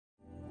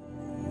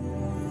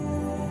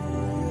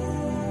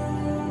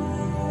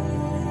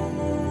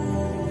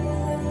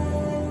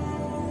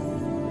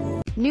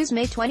News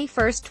May 21,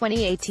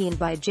 2018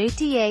 by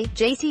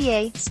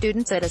JTA.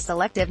 Students at a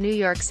selective New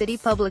York City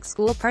public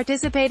school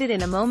participated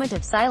in a moment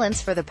of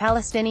silence for the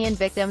Palestinian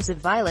victims of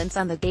violence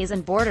on the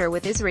Gazan border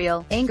with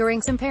Israel,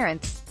 angering some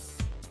parents.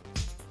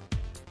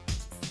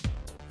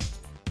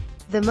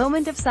 The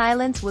moment of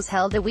silence was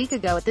held a week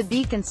ago at the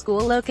Beacon School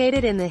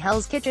located in the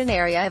Hell's Kitchen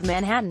area of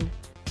Manhattan.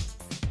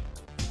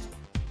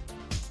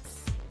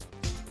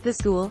 The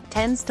school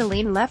tends to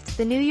lean left,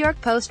 the New York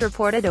Post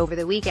reported over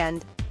the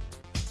weekend.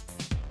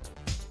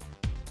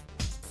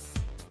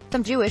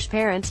 Some Jewish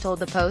parents told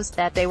the Post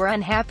that they were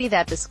unhappy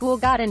that the school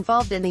got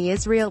involved in the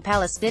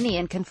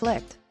Israel-Palestinian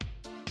conflict.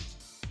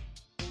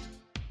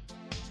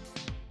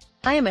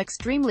 "I am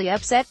extremely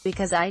upset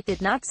because I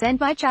did not send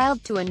my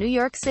child to a New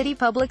York City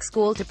public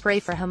school to pray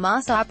for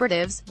Hamas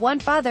operatives," one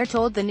father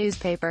told the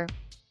newspaper.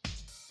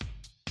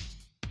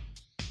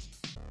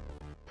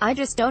 "I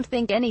just don't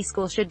think any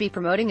school should be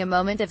promoting a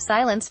moment of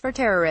silence for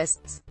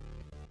terrorists.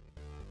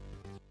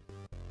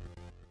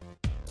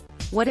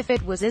 What if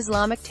it was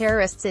Islamic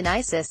terrorists in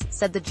ISIS,"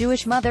 said the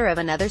Jewish mother of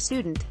another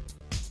student.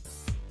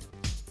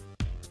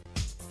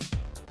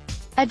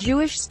 A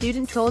Jewish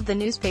student told the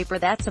newspaper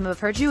that some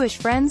of her Jewish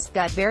friends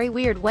got very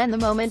weird when the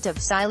moment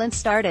of silence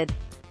started.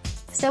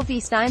 Sophie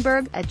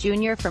Steinberg, a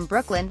junior from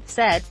Brooklyn,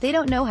 said, "They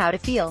don't know how to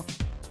feel.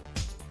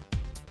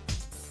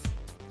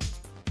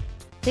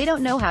 They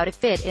don't know how to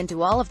fit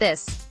into all of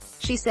this."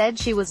 She said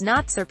she was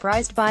not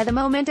surprised by the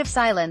moment of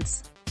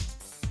silence.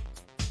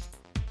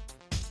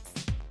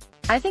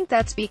 "I think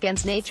that's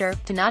Beacon's nature,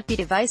 to not be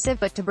divisive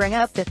but to bring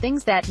up the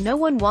things that no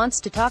one wants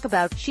to talk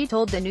about," she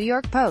told the New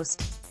York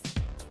Post.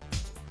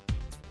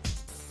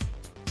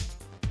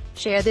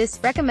 Share this,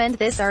 recommend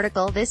this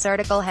article. This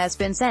article has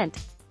been sent.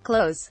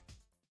 Close.